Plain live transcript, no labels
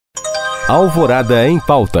Alvorada em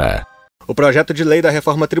Pauta. O projeto de lei da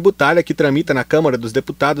reforma tributária que tramita na Câmara dos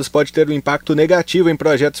Deputados pode ter um impacto negativo em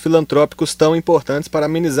projetos filantrópicos tão importantes para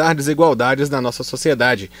amenizar desigualdades na nossa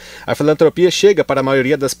sociedade. A filantropia chega para a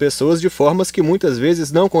maioria das pessoas de formas que muitas vezes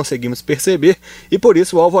não conseguimos perceber e por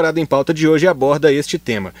isso o Alvorada em Pauta de hoje aborda este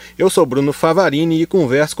tema. Eu sou Bruno Favarini e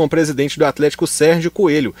converso com o presidente do Atlético, Sérgio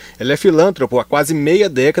Coelho. Ele é filântropo há quase meia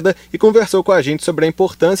década e conversou com a gente sobre a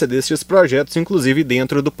importância destes projetos, inclusive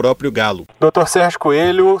dentro do próprio Galo. Dr. Sérgio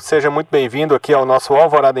Coelho, seja muito bem-vindo aqui ao nosso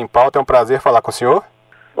Alvorada em Pauta. É um prazer falar com o senhor.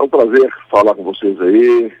 É um prazer falar com vocês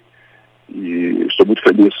aí e estou muito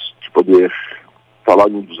feliz de poder falar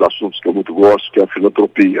de um dos assuntos que eu muito gosto, que é a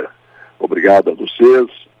filantropia. Obrigado a vocês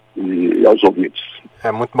e aos ouvintes.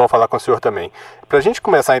 É muito bom falar com o senhor também. Para a gente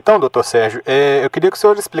começar então, doutor Sérgio, eu queria que o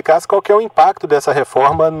senhor explicasse qual que é o impacto dessa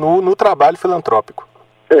reforma no trabalho filantrópico.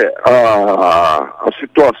 A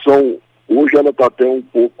situação hoje ela está até um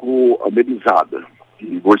pouco amenizada.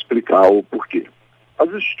 E vou explicar o porquê. As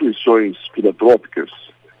instituições filantrópicas,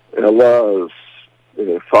 elas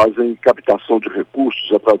fazem captação de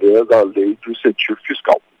recursos através da lei do incentivo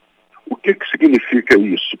fiscal. O que significa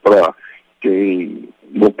isso para quem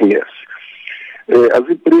não conhece? As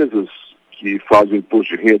empresas que fazem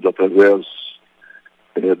imposto de renda através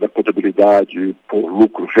da contabilidade por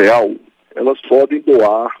lucro real, elas podem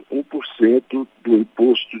doar 1% do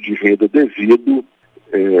imposto de renda devido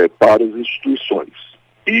para as instituições.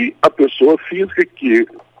 E a pessoa física que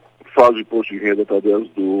faz o imposto de renda através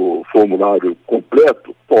do formulário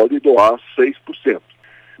completo pode doar 6%.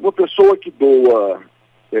 Uma pessoa que doa,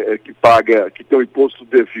 que tem o imposto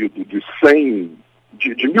devido de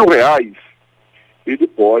R$1.000, ele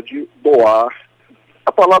pode doar.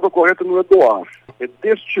 A palavra correta não é doar, é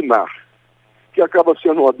destinar, que acaba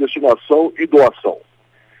sendo uma destinação e doação.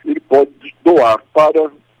 Ele pode doar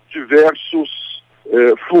para diversos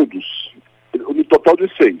fundos, no total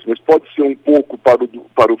de 6, mas pode ser um pouco para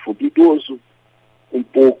o fundo idoso, um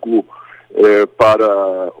pouco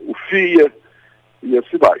para o FIA, e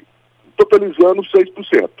assim vai, totalizando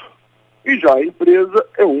 6%. E já a empresa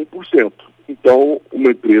é 1%. Então,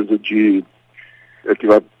 uma empresa que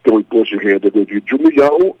vai ter um imposto de renda devido de R$1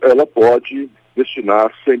 milhão, ela pode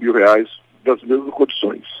destinar R$100.000 das mesmas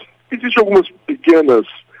condições. Existem algumas pequenas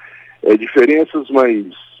diferenças, mas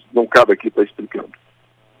não cabe aqui para explicando.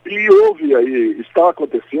 E está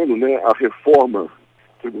acontecendo, a reforma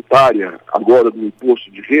tributária agora do imposto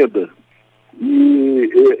de renda, e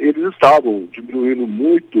eles estavam diminuindo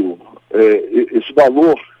muito esse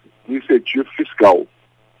valor do incentivo fiscal.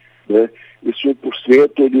 Esse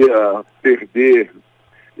 1% ele ia perder,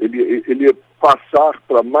 ele ia passar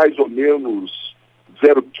para mais ou menos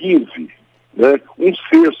 0,15, um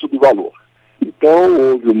sexto do valor.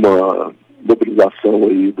 Então houve uma mobilização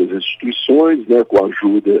aí das instituições, com a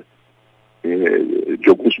ajuda de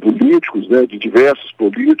alguns políticos, de diversos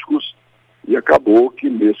políticos, e acabou que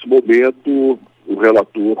nesse momento o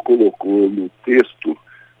relator colocou no texto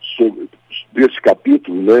desse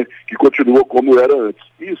capítulo, que continua como era antes,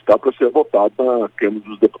 e está para ser votado na Câmara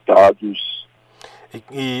dos Deputados.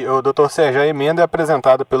 E o doutor Sérgio, a emenda é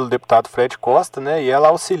apresentada pelo deputado Fred Costa, e ela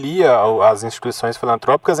auxilia as instituições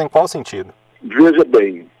filantrópicas em qual sentido? Veja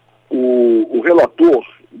bem, o relator,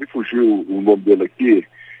 me fugiu o nome dele aqui,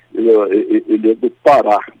 ele é do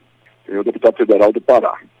Pará, é o deputado federal do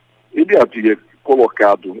Pará. Ele havia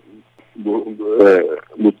colocado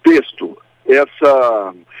no texto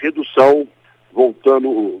essa redução,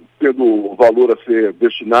 tendo o valor a ser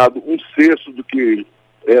destinado um sexto do que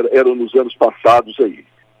era nos anos passados aí.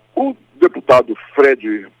 O deputado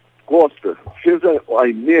Fred Costa fez a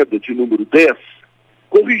emenda de número 10,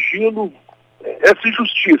 corrigindo essa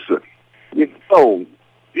injustiça. Então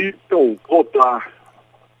votar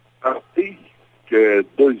a lei, que é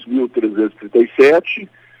 2.337,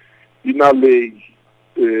 e na lei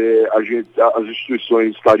as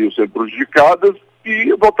instituições estariam sendo prejudicadas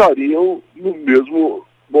e votariam no mesmo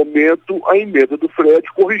momento a emenda do Fred,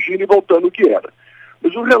 corrigindo e voltando o que era.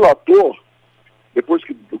 Mas o relator, depois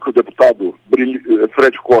que o deputado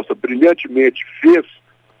Fred Costa brilhantemente fez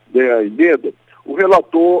a emenda, o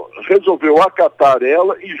relator resolveu acatar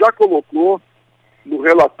ela e já colocou no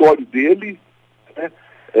relatório dele,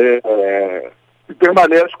 e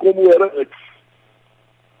permanece como era antes.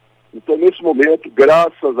 Então, nesse momento,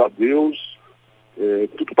 graças a Deus,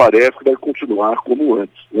 tudo parece que vai continuar como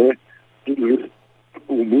antes. Tudo isso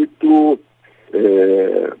por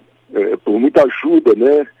muita ajuda,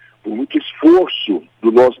 por muito esforço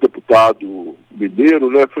do nosso deputado mineiro,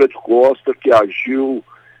 Fred Costa, que agiu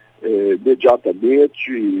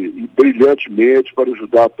imediatamente e brilhantemente para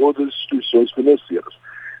ajudar todas as instituições financeiras.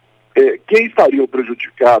 Quem estariam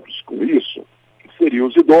prejudicados com isso seriam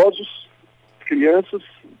os idosos, crianças,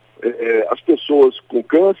 as pessoas com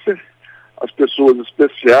câncer, as pessoas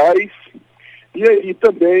especiais, e aí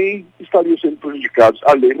também estariam sendo prejudicados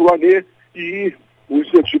a Lei Rouanet e o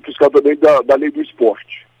incentivo fiscal também da Lei do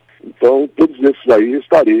Esporte. Então, todos esses aí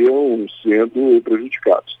estariam sendo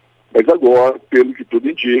prejudicados. Mas agora, pelo que tudo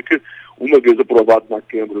indica, uma vez aprovado na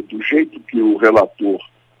Câmara do jeito que o relator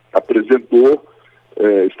apresentou,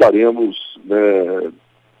 estaremos, né,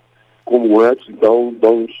 como antes, então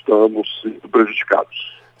não estamos sendo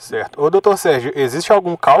prejudicados. Certo. Ô, doutor Sérgio, existe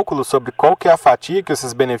algum cálculo sobre qual que é a fatia que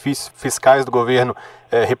esses benefícios fiscais do governo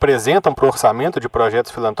representam para o orçamento de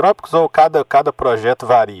projetos filantrópicos, ou cada projeto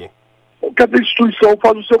varia? Cada instituição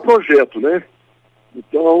faz o seu projeto, né?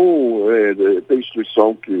 Então, tem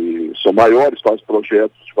instituição que são maiores, faz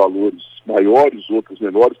projetos de valores maiores, outros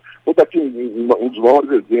menores. Vou dar aqui um dos maiores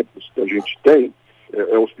exemplos que a gente tem,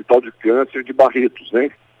 é o Hospital de Câncer de Barretos, né?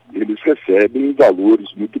 Eles recebem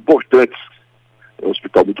valores muito importantes. É um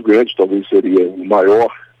hospital muito grande, talvez seria o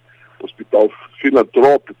maior hospital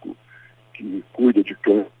filantrópico que cuida de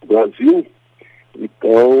câncer no Brasil.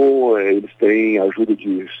 Então, eles têm a ajuda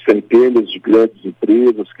de centenas de grandes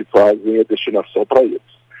empresas que fazem a destinação para eles.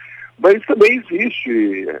 Mas também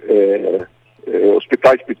existe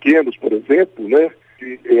hospitais pequenos, por exemplo, né,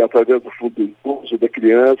 que através do Fundo do Impulso da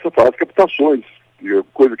Criança faz captações,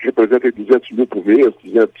 coisa que representa 200 mil por mês,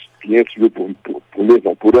 500 mil por mês,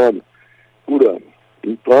 não, por ano.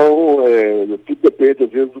 Então, tudo depende, às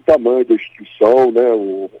vezes, do tamanho da instituição, né,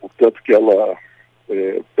 o tanto que ela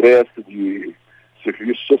presta de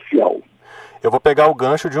serviço social. Eu vou pegar o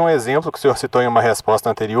gancho de um exemplo que o senhor citou em uma resposta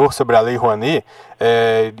anterior sobre a Lei Rouanet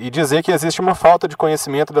e dizer que existe uma falta de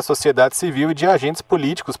conhecimento da sociedade civil e de agentes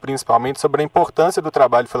políticos, principalmente, sobre a importância do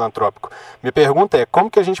trabalho filantrópico. Minha pergunta é,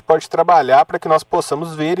 como que a gente pode trabalhar para que nós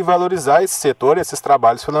possamos ver e valorizar esse setor, esses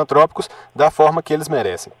trabalhos filantrópicos, da forma que eles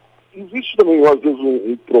merecem? Existe também, às vezes,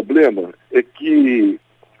 um problema, é que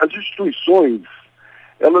as instituições,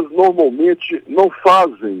 elas normalmente não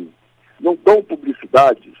dão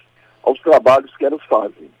publicidade aos trabalhos que elas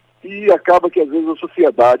fazem. E acaba que, às vezes, a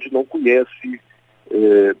sociedade não conhece,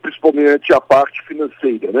 principalmente a parte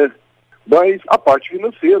financeira, né? Mas a parte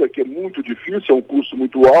financeira, que é muito difícil, é um custo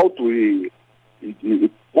muito alto e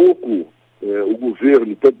pouco o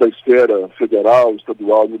governo, tanto da esfera federal,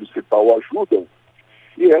 estadual, municipal, ajudam.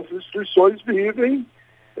 E essas instituições vivem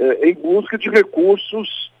em busca de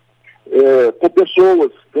recursos com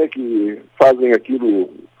pessoas, né, que fazem aquilo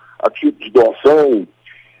a título de doação.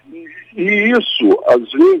 E isso,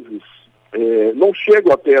 às vezes, não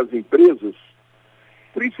chega até as empresas,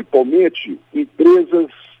 principalmente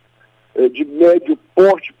empresas de médio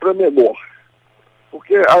porte para menor.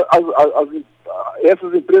 Porque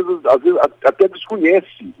essas empresas, às vezes, até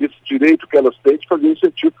desconhecem esse direito que elas têm de fazer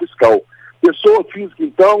incentivo fiscal. Pessoa física,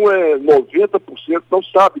 então, 90% não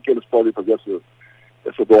sabe que eles podem fazer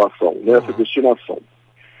essa doação, né, essa destinação.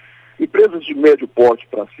 Empresas de médio porte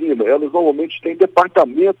para cima, elas normalmente têm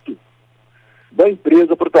departamento da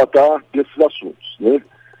empresa para tratar desses assuntos, né?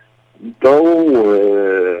 Então,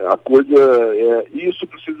 a coisa isso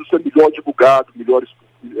precisa ser melhor divulgado, melhor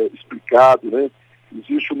explicado, né?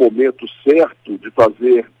 Existe um momento certo de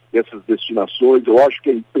fazer essas destinações. Eu acho que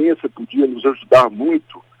a imprensa podia nos ajudar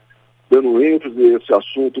muito, dando ênfase nesse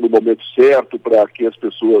assunto no momento certo, para que as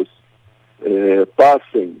pessoas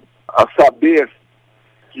passem a saber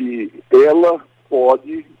que elas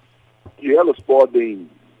podem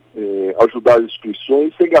ajudar as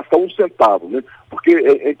instituições sem gastar um centavo, né? Porque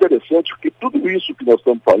é interessante que tudo isso que nós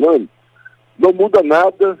estamos falando não muda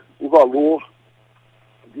nada o valor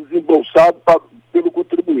desembolsado pelo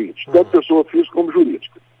contribuinte, tanto pessoa física como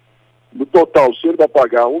jurídica. No total, se ele vai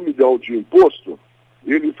pagar 1 milhão de imposto,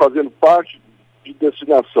 ele fazendo parte de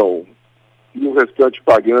destinação e o restante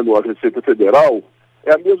pagando a Receita Federal,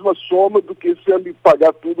 é a mesma soma do que se ele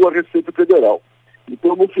pagar tudo a Receita Federal.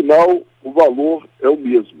 Então, no final, o valor é o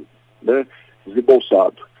mesmo, né,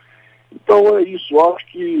 desembolsado. Então, é isso. Eu acho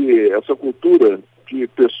que essa cultura de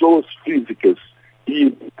pessoas físicas e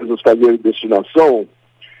empresas fazerem destinação,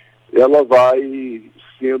 ela vai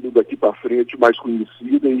sendo daqui para frente mais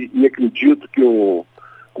conhecida e acredito que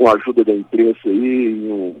com a ajuda da imprensa aí,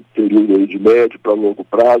 em um período aí de médio para longo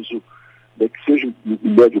prazo, né, que seja em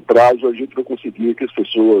médio prazo, a gente vai conseguir que as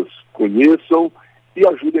pessoas conheçam e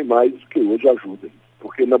ajudem mais do que hoje ajudem.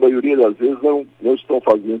 Porque na maioria das vezes não estão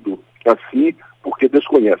fazendo assim porque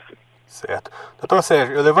desconhecem. Certo. Doutor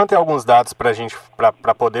Sérgio, eu levantei alguns dados para a gente,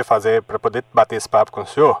 para poder bater esse papo com o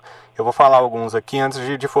senhor, Eu vou falar alguns aqui antes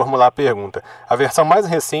de formular a pergunta. A versão mais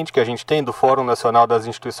recente que a gente tem do Fórum Nacional das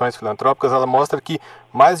Instituições Filantrópicas, ela mostra que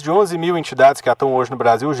mais de 11 mil entidades que atuam hoje no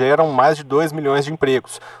Brasil geram mais de 2 milhões de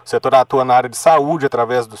empregos. O setor atua na área de saúde,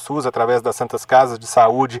 através do SUS, através das Santas Casas de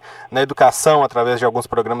Saúde, na educação, através de alguns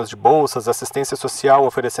programas de bolsas, assistência social,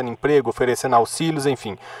 oferecendo emprego, oferecendo auxílios,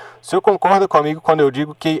 enfim. O senhor concorda comigo quando eu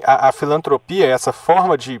digo que a filantropia, essa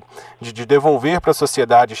forma de devolver para a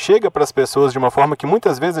sociedade, chega para as pessoas de uma forma que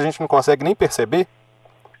muitas vezes a gente não consegue nem perceber?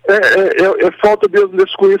 É falta mesmo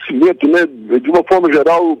desse conhecimento, né, de uma forma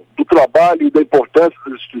geral, do trabalho e da importância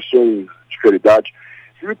das instituições de caridade.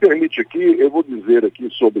 Se me permite aqui, eu vou dizer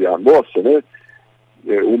aqui sobre a nossa, né,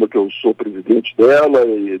 uma que eu sou presidente dela,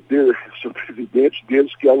 e sou presidente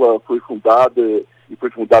desde que ela foi fundada, e foi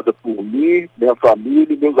fundada por mim, minha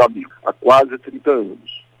família e meus amigos, há quase 30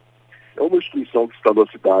 anos. É uma instituição que está numa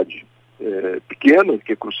cidade pequena,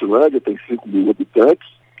 que é Crucilândia, tem 5 mil habitantes.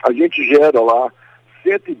 A gente gera lá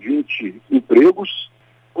 120 empregos,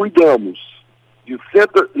 cuidamos de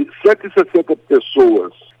 160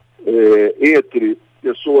 pessoas, entre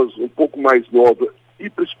pessoas um pouco mais novas e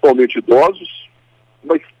principalmente idosos,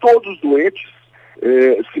 mas todos doentes.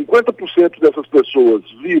 50% dessas pessoas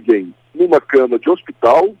vivem numa cama de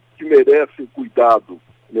hospital, que merecem cuidado,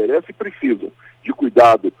 merecem e precisam de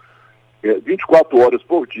cuidado 24 horas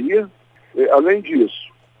por dia. Além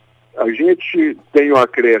disso, a gente tem uma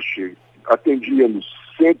creche, atendíamos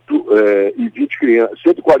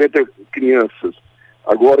 140 crianças,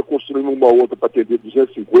 agora construímos uma outra para atender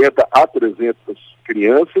 250 a 300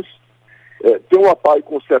 crianças. Tem um APAI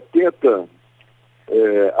com 70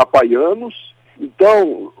 apaianos.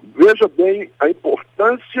 Então, veja bem a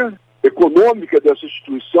importância econômica dessa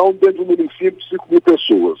instituição dentro do município de 5 mil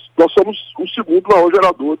pessoas. Nós somos o segundo maior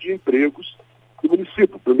gerador de empregos do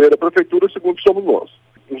município. Primeiro a prefeitura, segundo somos nós.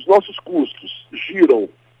 Os nossos custos giram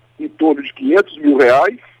em torno de R$500 mil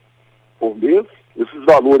por mês. Esses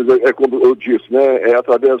valores, como eu disse, né,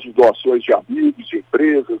 através de doações de amigos, de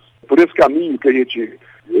empresas. Por esse caminho que a gente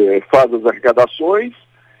faz as arrecadações,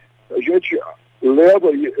 a gente leva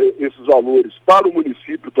esses valores para o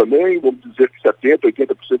município também. Vamos dizer que 70%,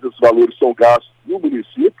 80% desses valores são gastos no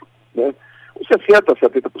município, né? 60% a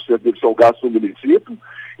 70% deles são gastos no município.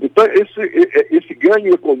 Então, esse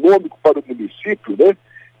ganho econômico para o município, né,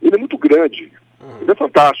 ele é muito grande, ele é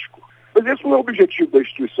fantástico. Mas esse não é o objetivo da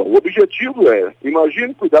instituição. O objetivo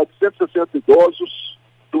imagine cuidar de 160 idosos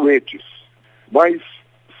doentes, mais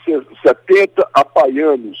 70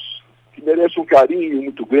 apaianos, que merecem um carinho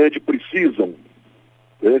muito grande, precisam,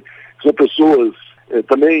 né? São pessoas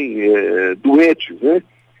também doentes, né?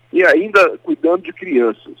 E ainda cuidando de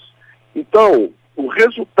crianças. Então, o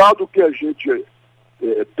resultado que a gente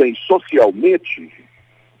tem socialmente,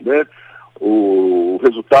 né? O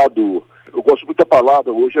resultado, eu gosto muito da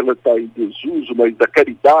palavra, hoje ela está em desuso, mas da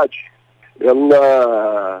caridade,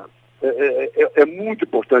 ela é muito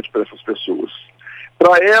importante para essas pessoas.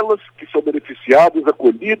 Para elas que são beneficiadas,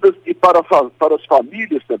 acolhidas, e para as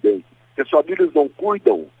famílias também. Porque as famílias não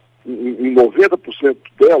cuidam, em 90%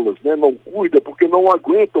 delas, né, não cuidam porque não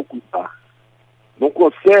aguentam cuidar. Não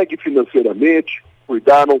consegue financeiramente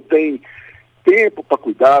cuidar, não tem tempo para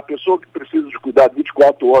cuidar. A pessoa que precisa de cuidar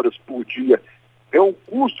 24 horas por dia é um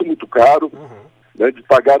custo muito caro, né, de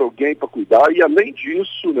pagar alguém para cuidar, e além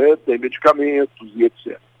disso, né, tem medicamentos e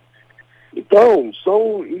etc. Então,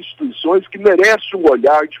 são instituições que merecem um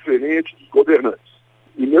olhar diferente dos governantes.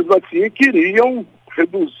 E mesmo assim queriam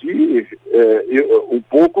reduzir um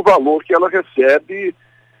pouco o valor que elas recebem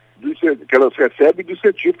do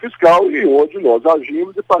incentivo fiscal, e onde nós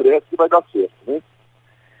agimos e parece que vai dar certo, né?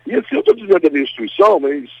 E assim, eu estou dizendo da minha instituição,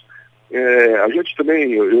 mas a gente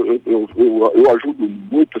também, eu ajudo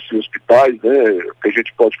muito assim, hospitais, né, que a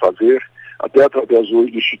gente pode fazer, até através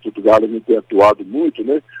hoje do Instituto Galo, a gente tem atuado muito,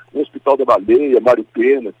 né? O Hospital da Baleia, Mário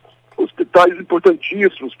Pena, hospitais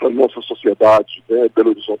importantíssimos para a nossa sociedade, né?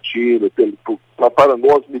 Belo Horizontina, para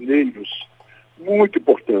nós mineiros, muito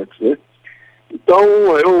importantes, né? Então,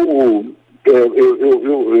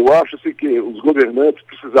 eu acho assim, que os governantes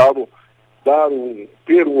precisavam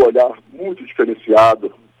ter um olhar muito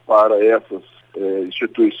diferenciado para essas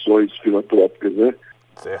instituições filantrópicas, né?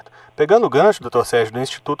 Certo. Pegando o gancho, doutor Sérgio, do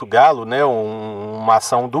Instituto Galo, né, uma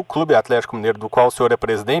ação do Clube Atlético Mineiro, do qual o senhor é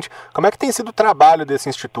presidente, como é que tem sido o trabalho desse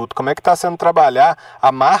instituto? Como é que está sendo trabalhar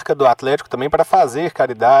a marca do Atlético também para fazer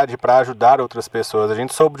caridade, para ajudar outras pessoas? A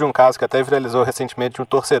gente soube de um caso que até viralizou recentemente de um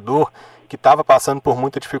torcedor que estava passando por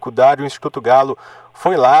muita dificuldade. O Instituto Galo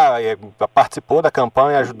foi lá, participou da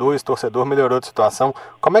campanha, ajudou esse torcedor, melhorou a situação.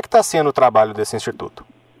 Como é que está sendo o trabalho desse instituto?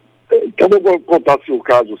 Então, eu vou contar assim, o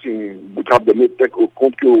caso, assim, muito rapidamente, até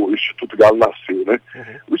como que o Instituto Galo nasceu, né?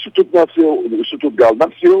 O Instituto Galo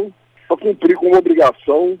nasceu para cumprir com uma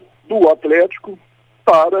obrigação do Atlético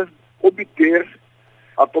para obter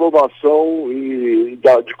aprovação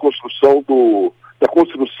de construção da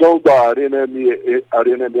construção da Arena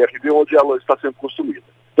MRV, onde ela está sendo construída.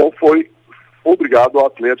 Então, foi obrigado o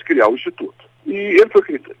Atlético a criar o Instituto. E ele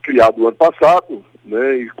foi criado no ano passado,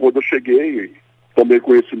 né? E quando eu cheguei, tomei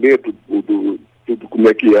conhecimento do como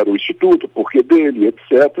é que era o Instituto, porquê dele,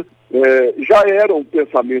 etc. Já era um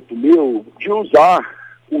pensamento meu de usar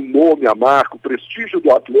o nome, a marca, o prestígio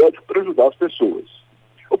do Atlético para ajudar as pessoas.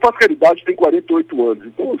 Eu faço caridade tem 48 anos,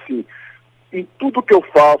 então assim, em tudo que eu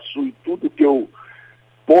faço, em tudo que eu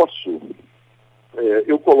posso,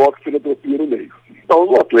 eu coloco filantropia no meio. Então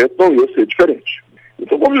o Atlético não ia ser diferente.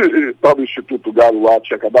 Então, como estava o Instituto Galo lá,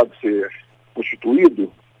 tinha acabado de ser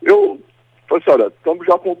constituído, eu falei assim, olha, estamos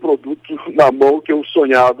já com um produto na mão que eu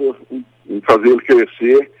sonhava em fazer ele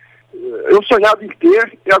crescer. Eu sonhava em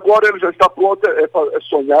ter, e agora ele já está pronto, é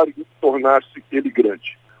sonhar em tornar-se ele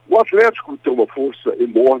grande. O Atlético tem uma força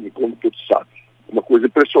enorme, como todos sabem. Uma coisa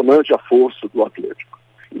impressionante a força do Atlético.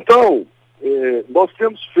 Então, nós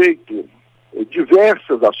temos feito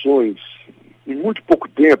diversas ações em muito pouco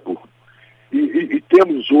tempo, e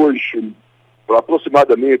temos hoje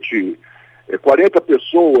aproximadamente 40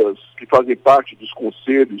 pessoas que fazem parte dos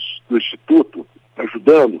conselhos do Instituto,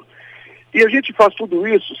 ajudando. E a gente faz tudo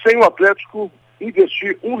isso sem o Atlético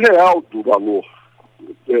investir R$1 do valor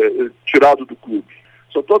tirado do clube.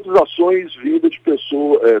 São todas ações vindas de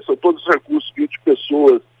pessoas, são todos recursos vindos de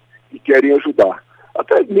pessoas que querem ajudar.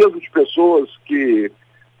 Até mesmo de pessoas que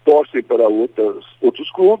torcem para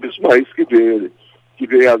outros clubes, mas que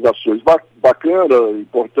veem as ações bacanas,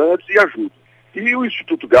 importantes e ajudam. E o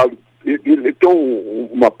Instituto Galo, ele tem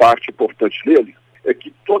uma parte importante nele, é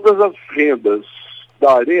que todas as rendas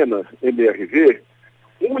da Arena MRV,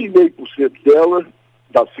 1,5%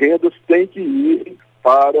 das rendas tem que ir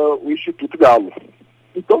para o Instituto Galo.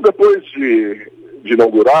 Então, depois de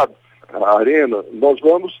inaugurado a Arena, nós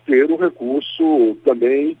vamos ter um recurso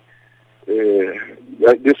também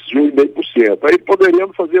desses 1,5%. Aí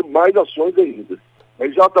poderíamos fazer mais ações ainda.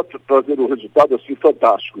 Mas já está trazendo um resultado assim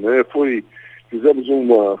fantástico, né? Fizemos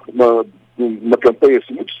uma campanha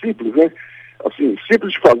assim, muito simples, né? Assim,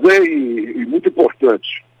 simples de fazer e muito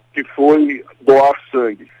importante, que foi doar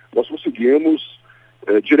sangue. Nós conseguimos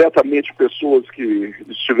diretamente pessoas que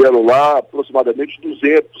estiveram lá, aproximadamente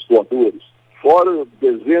 200 doadores, fora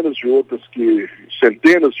dezenas de outras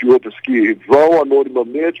centenas de outras que vão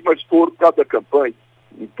anonimamente, mas por cada campanha.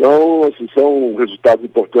 Então, assim, são resultados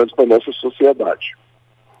importantes para a nossa sociedade.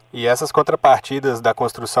 E essas contrapartidas da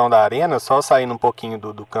construção da arena, só saindo um pouquinho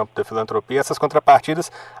do campo da filantropia, essas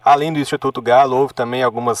contrapartidas, além do Instituto Galo, houve também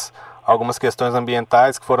algumas questões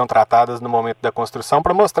ambientais que foram tratadas no momento da construção,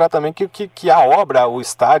 para mostrar também que a obra, o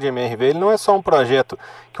estádio MRV, ele não é só um projeto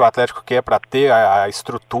que o Atlético quer para ter a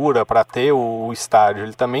estrutura, para ter o estádio,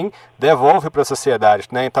 ele também devolve para a sociedade,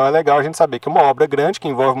 né? Então é legal a gente saber que uma obra grande, que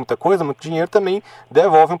envolve muita coisa, muito dinheiro, também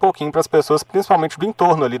devolve um pouquinho para as pessoas, principalmente do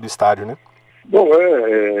entorno ali do estádio, né? Bom,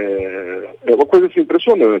 é uma coisa assim,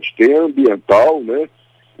 impressionante. Tem ambiental, né?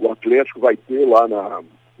 O Atlético vai ter lá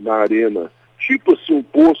na arena, tipo assim, um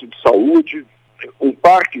posto de saúde, um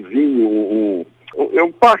parquezinho, é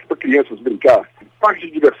um parque para crianças brincar, um parque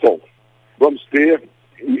de diversão. Vamos ter,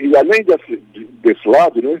 e além desse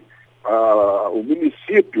lado, né? O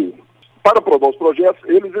município, para aprovar os projetos,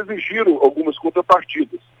 eles exigiram algumas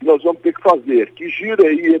contrapartidas que nós vamos ter que fazer, que gira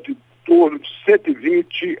aí entre torno de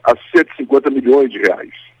 120 a 150 milhões de reais.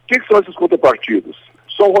 O que são essas contrapartidas?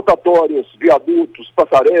 São rotatórias, viadutos,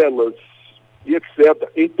 passarelas e etc.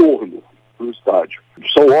 em torno do estádio.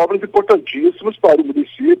 São obras importantíssimas para o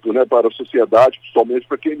município, né, para a sociedade, principalmente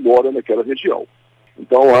para quem mora naquela região.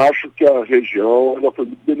 Então, acho que a região ela foi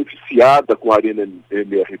muito beneficiada com a Arena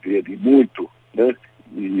MRV ali, muito, né?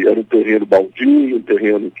 E era um terreno baldio, um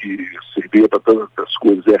terreno que servia para tantas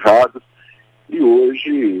coisas erradas. E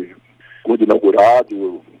hoje, quando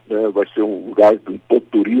inaugurado, né, vai ser um lugar, um ponto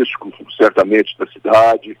turístico, certamente, da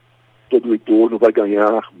cidade. Todo o entorno vai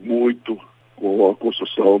ganhar muito com a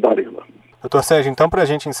construção da arena. Doutor Sérgio, então, para a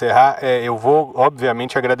gente encerrar, eu vou,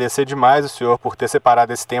 obviamente, agradecer demais o senhor por ter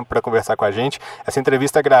separado esse tempo para conversar com a gente. Essa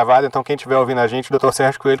entrevista é gravada, então quem estiver ouvindo a gente, o doutor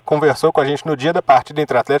Sérgio Coelho conversou com a gente no dia da partida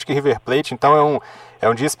entre Atlético e River Plate, então é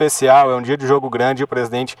um dia especial, é um dia de jogo grande, e o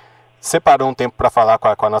presidente separou um tempo para falar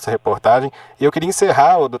com a nossa reportagem. E eu queria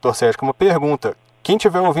encerrar, doutor Sérgio, com uma pergunta. Quem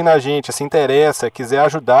estiver ouvindo a gente, se interessa, quiser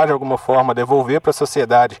ajudar de alguma forma, devolver para a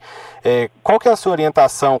sociedade, qual que é a sua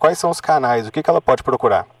orientação, quais são os canais, o que ela pode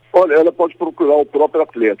procurar? Olha, ela pode procurar o próprio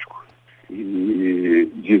Atlético e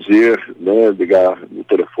dizer, né, ligar no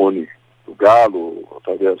telefone do Galo,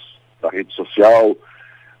 através da rede social,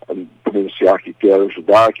 anunciar que quer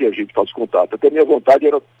ajudar, que a gente faz contato. Até a minha vontade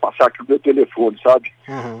era passar aqui o meu telefone, sabe?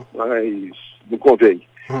 Mas não convém.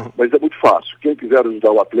 Mas é muito fácil. Quem quiser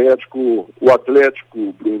ajudar o Atlético,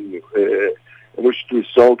 Bruno, é uma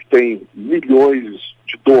instituição que tem milhões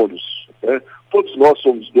de donos, né? Todos nós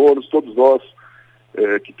somos donos, todos nós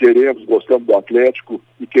que queremos, gostamos do Atlético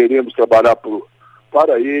e queremos trabalhar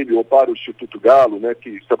para ele ou para o Instituto Galo, né,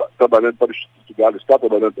 que está trabalhando para o Instituto Galo, está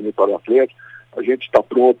trabalhando também para o Atlético. A gente está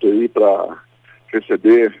pronto aí para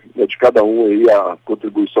receber, né, de cada um aí a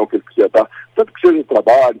contribuição que ele quiser dar, tanto que seja em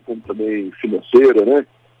trabalho, como também financeira, né,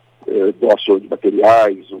 doação de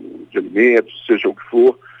materiais, de alimentos, seja o que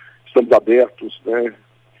for. Estamos abertos, né,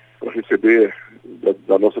 para receber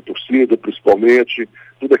da nossa torcida, principalmente,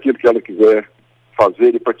 tudo aquilo que ela quiser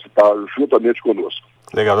fazer e participar juntamente conosco.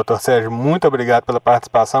 Legal, doutor Sérgio, muito obrigado pela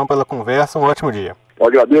participação, pela conversa, um ótimo dia. Eu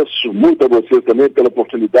agradeço muito a vocês também pela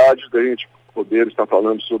oportunidade da gente poder estar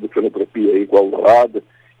falando sobre filantropia aí com a Alvorada,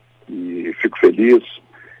 e fico feliz.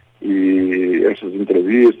 E essas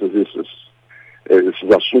entrevistas,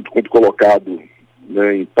 esses assuntos quando colocados,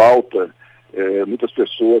 né, em pauta, muitas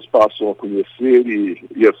pessoas passam a conhecer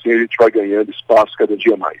e assim a gente vai ganhando espaço cada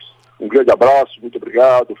dia mais. Um grande abraço, muito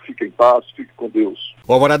obrigado, fique em paz, fique com Deus.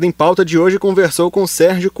 O Alvorada em Pauta de hoje conversou com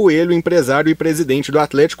Sérgio Coelho, empresário e presidente do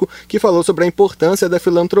Atlético, que falou sobre a importância da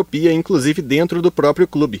filantropia, inclusive dentro do próprio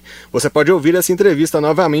clube. Você pode ouvir essa entrevista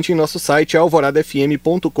novamente em nosso site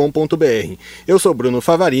alvoradafm.com.br. Eu sou Bruno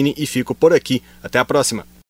Favarini e fico por aqui. Até a próxima.